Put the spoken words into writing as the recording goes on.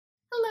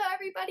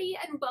everybody,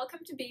 and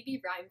welcome to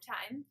Baby Rhyme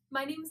Time.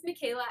 My name is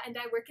Michaela and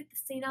I work at the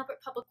St. Albert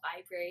Public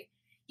Library.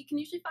 You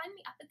can usually find me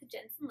up at the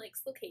Jensen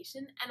Lakes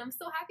location, and I'm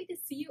so happy to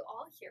see you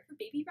all here for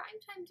Baby Rhyme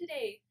Time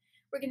today.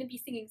 We're going to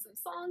be singing some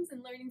songs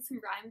and learning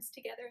some rhymes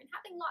together and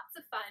having lots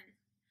of fun.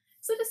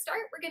 So to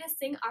start, we're going to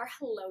sing our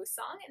hello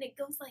song, and it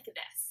goes like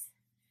this.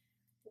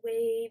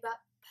 Wave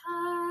up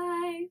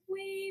high,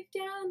 wave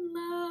down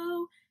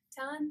low,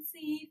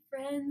 Tansy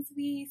friends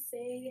we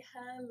say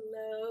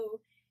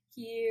hello.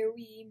 Here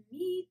we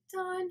meet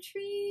on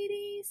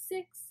Treaty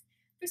 6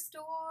 for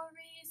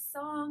stories,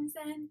 songs,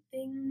 and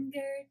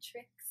finger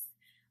tricks.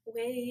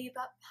 Wave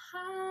up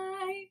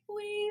high,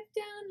 wave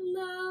down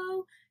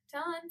low,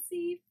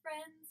 Tansy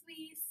friends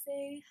we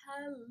say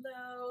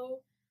hello.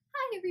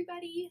 Hi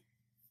everybody!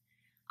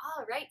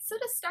 Alright, so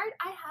to start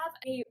I have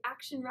a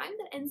action rhyme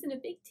that ends in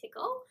a big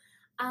tickle,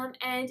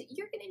 and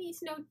you're going to need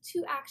to know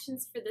two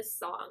actions for this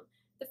song.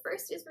 The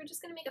first is we're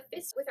just going to make a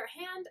fist with our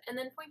hand and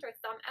then point our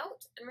thumb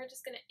out, and we're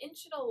just going to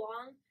inch it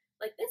along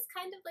like this,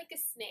 kind of like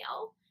a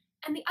snail.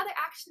 And the other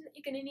action that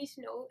you're going to need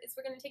to know is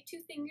we're going to take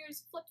two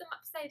fingers, flip them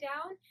upside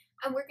down,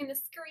 and we're going to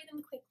scurry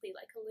them quickly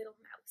like a little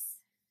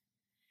mouse.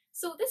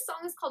 So this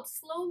song is called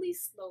Slowly,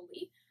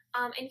 Slowly,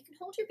 and you can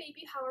hold your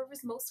baby however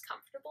is most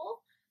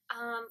comfortable.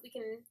 We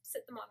can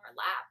sit them on our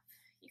lap,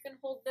 you can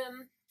hold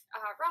them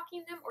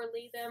rocking them, or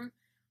lay them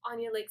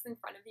on your legs in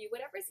front of you,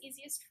 whatever is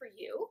easiest for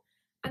you.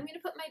 I'm going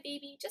to put my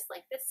baby just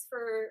like this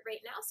for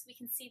right now so we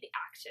can see the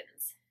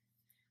actions.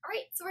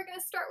 Alright, so we're going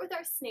to start with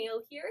our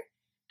snail here,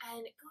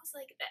 and it goes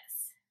like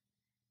this.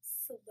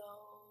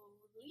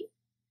 Slowly,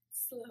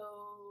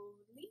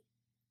 slowly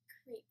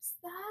creeps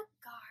the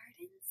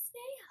garden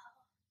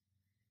snail.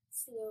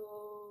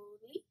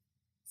 Slowly,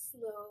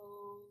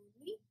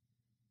 slowly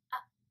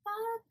up a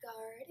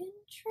garden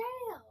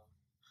trail.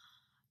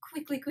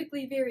 Quickly,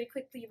 quickly, very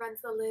quickly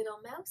runs the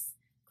little mouse.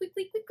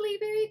 Quickly, quickly,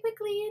 very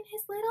quickly in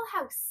his little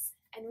house.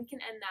 And we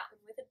can end that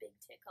one with a big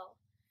tickle.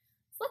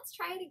 So let's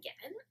try it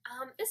again.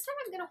 This time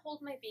I'm going to hold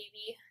my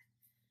baby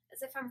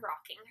as if I'm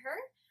rocking her.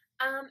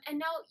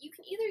 And now you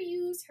can either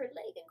use her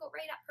leg and go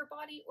right up her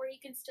body, or you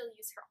can still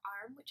use her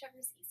arm, whichever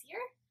is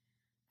easier.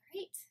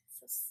 Alright,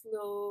 so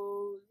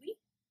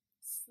slowly,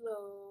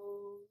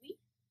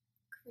 slowly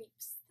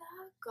creeps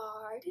the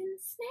garden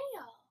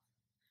snail.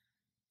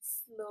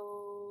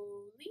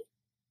 Slowly,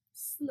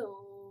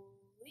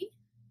 slowly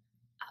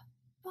up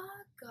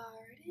a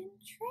garden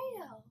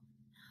trail.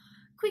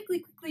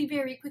 Quickly, quickly,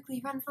 very quickly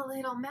runs the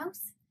little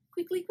mouse.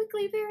 Quickly,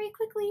 quickly, very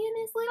quickly in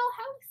his little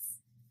house.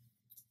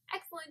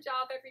 Excellent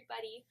job,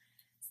 everybody.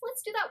 So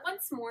let's do that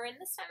once more, and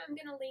this time I'm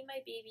going to lay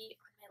my baby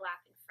on my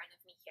lap in front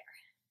of me here.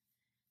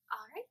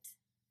 All right.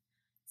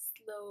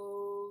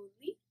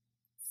 Slowly,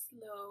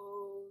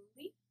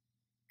 slowly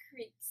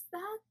creeps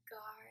the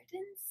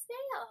garden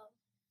snail.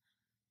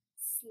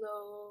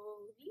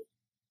 Slowly,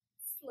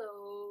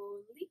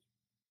 slowly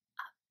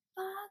up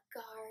a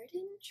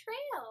garden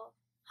trail.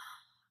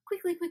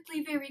 Quickly,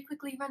 quickly, very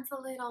quickly runs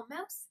the little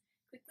mouse.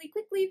 Quickly,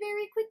 quickly,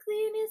 very quickly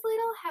in his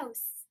little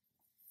house.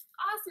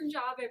 Awesome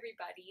job,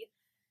 everybody.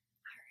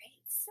 All right,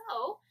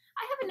 so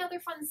I have another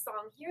fun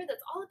song here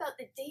that's all about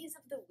the days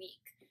of the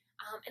week.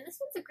 And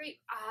this one's a great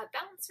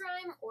bounce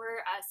rhyme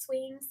or a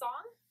swaying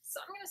song.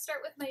 So I'm going to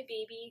start with my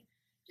baby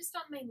just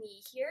on my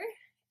knee here,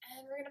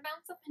 and we're going to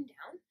bounce up and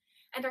down.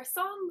 And our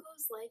song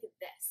goes like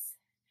this.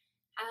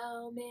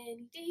 How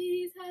many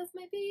days has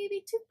my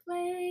baby to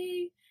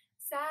play?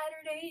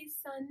 Saturday,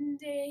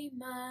 Sunday,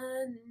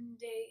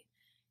 Monday,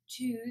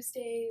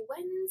 Tuesday,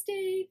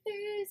 Wednesday,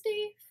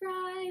 Thursday,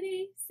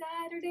 Friday,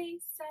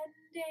 Saturday,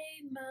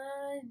 Sunday,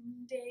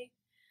 Monday.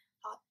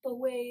 Hop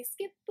away,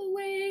 skip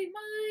away,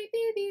 my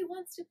baby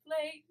wants to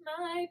play,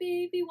 my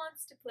baby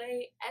wants to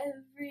play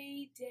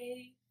every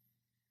day.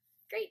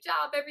 Great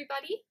job,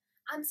 everybody.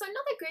 So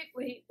another great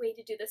way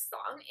to do this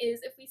song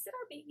is if we sit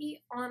our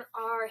baby on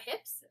our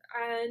hips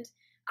and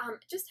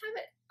just have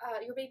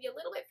your baby a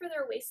little bit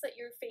further away so that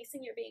you're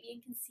facing your baby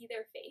and can see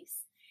their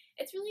face.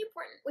 It's really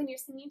important when you're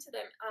singing to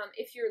them,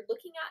 if you're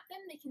looking at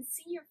them, they can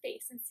see your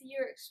face and see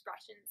your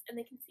expressions, and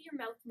they can see your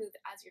mouth move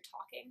as you're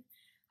talking.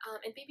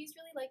 And babies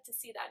really like to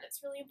see that, and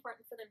it's really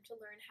important for them to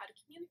learn how to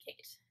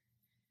communicate.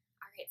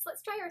 Alright, so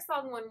let's try our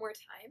song one more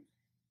time.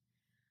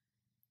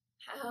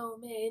 How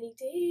many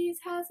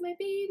days has my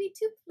baby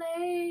to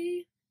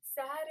play?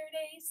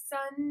 Saturday,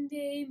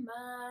 Sunday,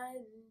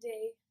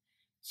 Monday,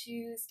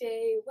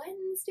 Tuesday,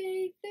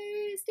 Wednesday,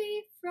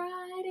 Thursday,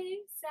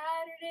 Friday,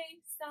 Saturday,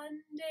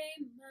 Sunday,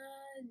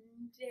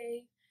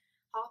 Monday.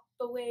 Hop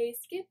away,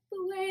 skip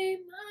away,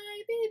 my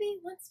baby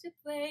wants to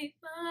play,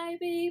 my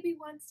baby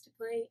wants to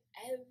play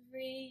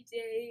every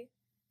day.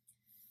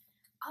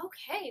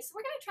 Okay, so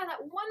we're going to try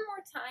that one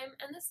more time,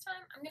 and this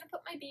time I'm going to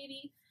put my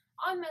baby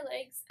on my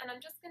legs, and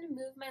I'm just going to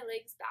move my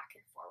legs back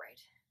and forward.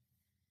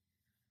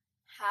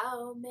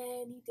 How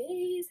many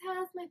days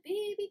has my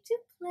baby to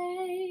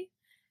play?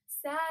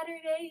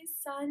 Saturday,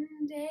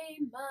 Sunday,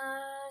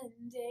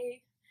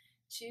 Monday,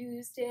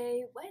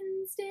 Tuesday,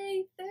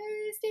 Wednesday,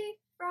 Thursday,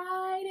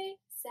 Friday,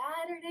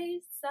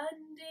 Saturday,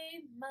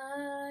 Sunday,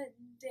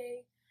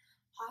 Monday.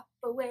 Hop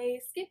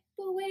skip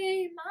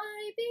away,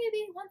 my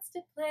baby wants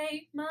to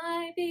play,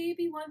 my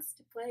baby wants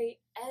to play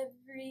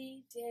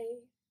every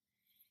day.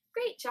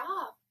 Great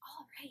job!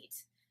 All right.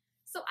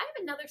 So I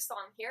have another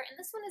song here, and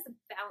this one is a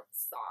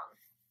bounce song.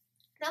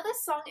 Now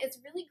this song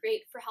is really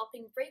great for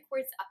helping break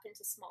words up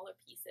into smaller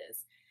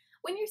pieces.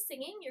 When you're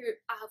singing, your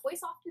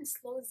voice often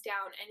slows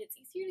down and it's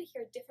easier to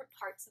hear different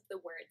parts of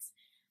the words.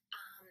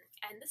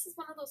 And this is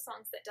one of those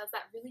songs that does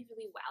that really,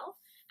 really well,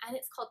 and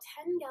it's called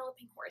 10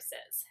 Galloping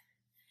Horses.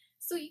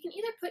 So you can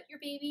either put your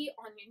baby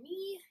on your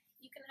knee,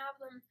 you can have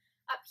them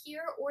up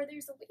here, or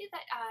there's a way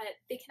that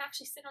they can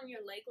actually sit on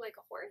your leg like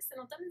a horse, and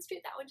I'll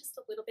demonstrate that one just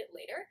a little bit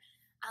later.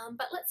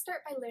 But let's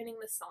start by learning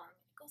the song.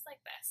 It goes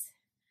like this.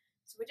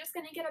 So we're just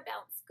going to get a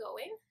bounce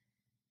going.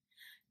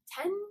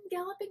 10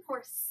 galloping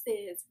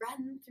horses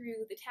ran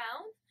through the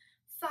town.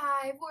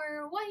 5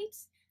 were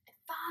white and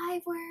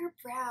 5 were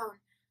brown.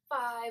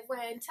 5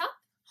 went up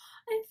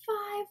and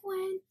 5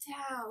 went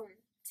down.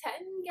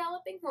 10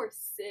 galloping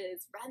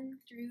horses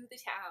ran through the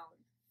town.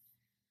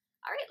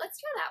 All right, let's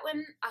try that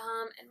one.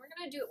 And we're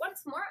going to do it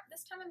once more.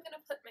 This time I'm going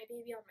to put my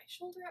baby on my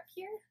shoulder up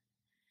here.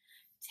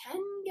 10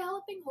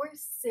 galloping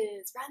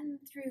horses ran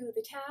through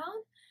the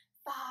town.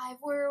 5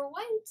 were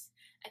white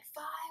and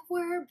 5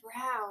 were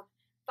brown.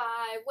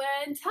 5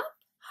 went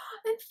up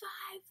and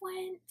 5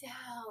 went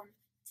down.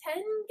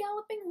 10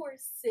 galloping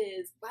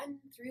horses run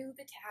through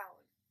the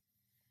town.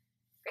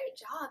 Great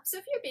job.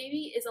 So if your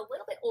baby is a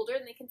little bit older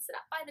and they can sit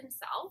up by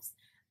themselves,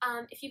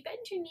 if you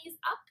bend your knees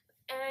up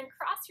and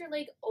cross your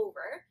leg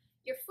over,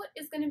 your foot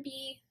is going to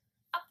be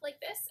up like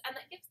this, and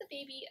that gives the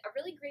baby a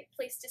really great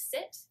place to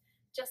sit,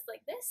 just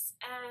like this,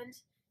 and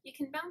you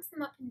can bounce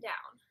them up and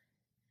down.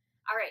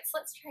 All right, so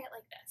let's try it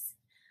like this.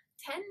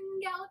 10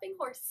 galloping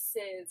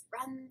horses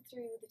ran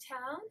through the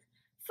town.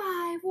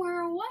 5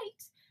 were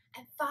white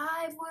and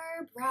 5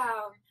 were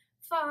brown.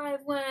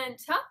 5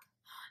 went up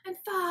and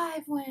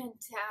 5 went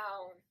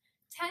down.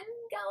 10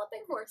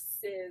 galloping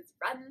horses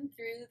run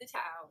through the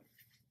town.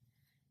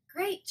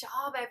 Great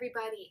job,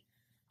 everybody.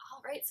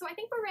 All right, so I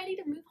think we're ready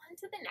to move on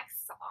to the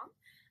next song.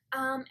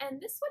 And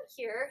this one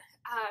here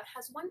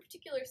has one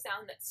particular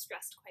sound that's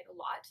stressed quite a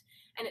lot,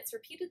 and it's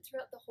repeated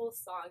throughout the whole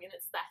song, and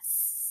it's that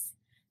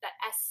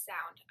S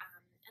sound.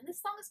 And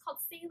this song is called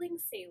Sailing,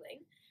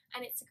 Sailing,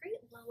 and it's a great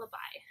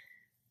lullaby.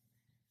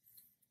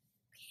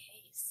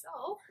 Okay,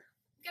 so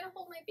I'm gonna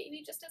hold my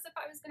baby just as if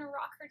I was gonna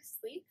rock her to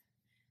sleep,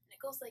 and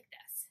it goes like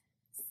this.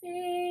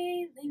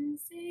 Sailing,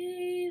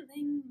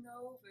 sailing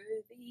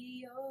over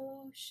the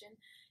ocean,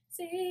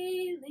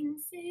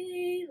 sailing,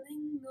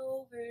 sailing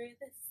over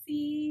the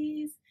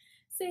seas,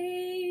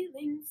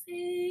 sailing,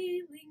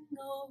 sailing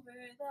over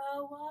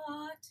the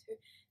water,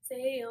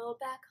 sail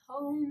back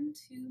home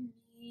to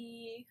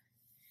me.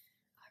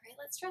 All right,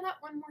 let's try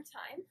that one more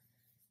time.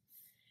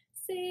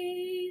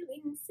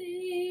 Sailing,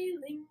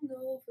 sailing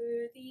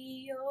over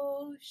the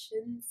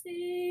ocean,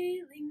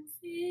 sailing,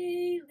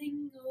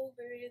 sailing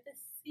over the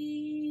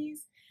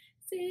seas,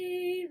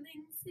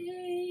 sailing,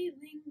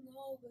 sailing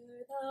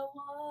over the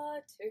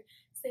water,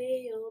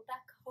 sail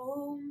back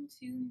home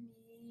to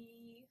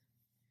me.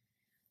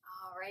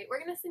 All right, we're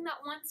going to sing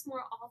that once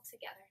more all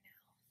together now.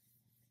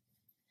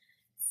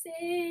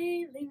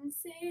 Sailing,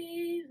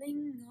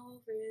 sailing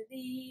over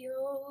the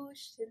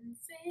ocean,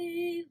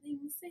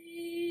 sailing,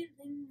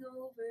 sailing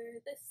over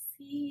the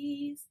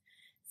seas,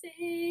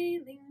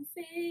 sailing,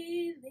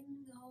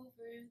 sailing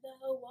over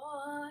the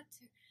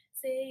water,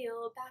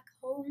 sail back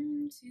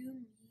home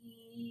to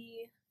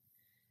me.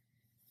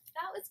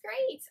 That was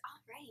great. All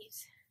right.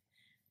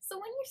 So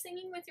when you're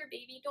singing with your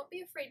baby, don't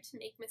be afraid to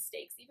make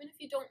mistakes. Even if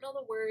you don't know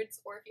the words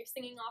or if you're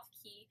singing off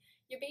key,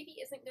 your baby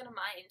isn't going to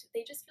mind.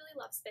 They just really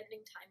love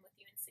spending time with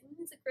you, and singing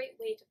is a great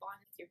way to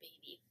bond with your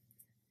baby.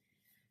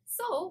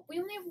 So we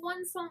only have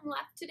one song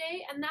left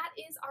today, and that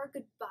is our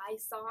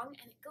goodbye song,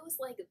 and it goes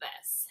like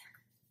this.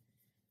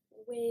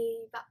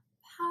 Wave up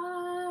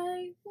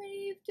high,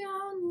 wave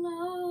down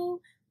low,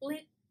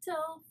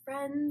 little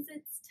friends,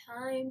 it's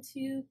time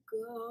to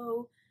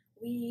go.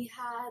 We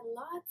had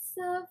lots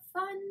of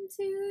fun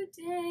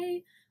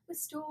today with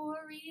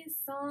stories,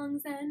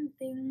 songs, and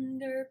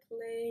finger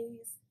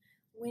plays.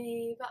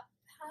 Wave up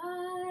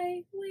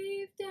high,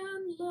 wave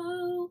down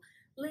low,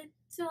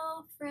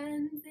 little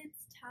friends,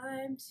 it's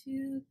time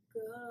to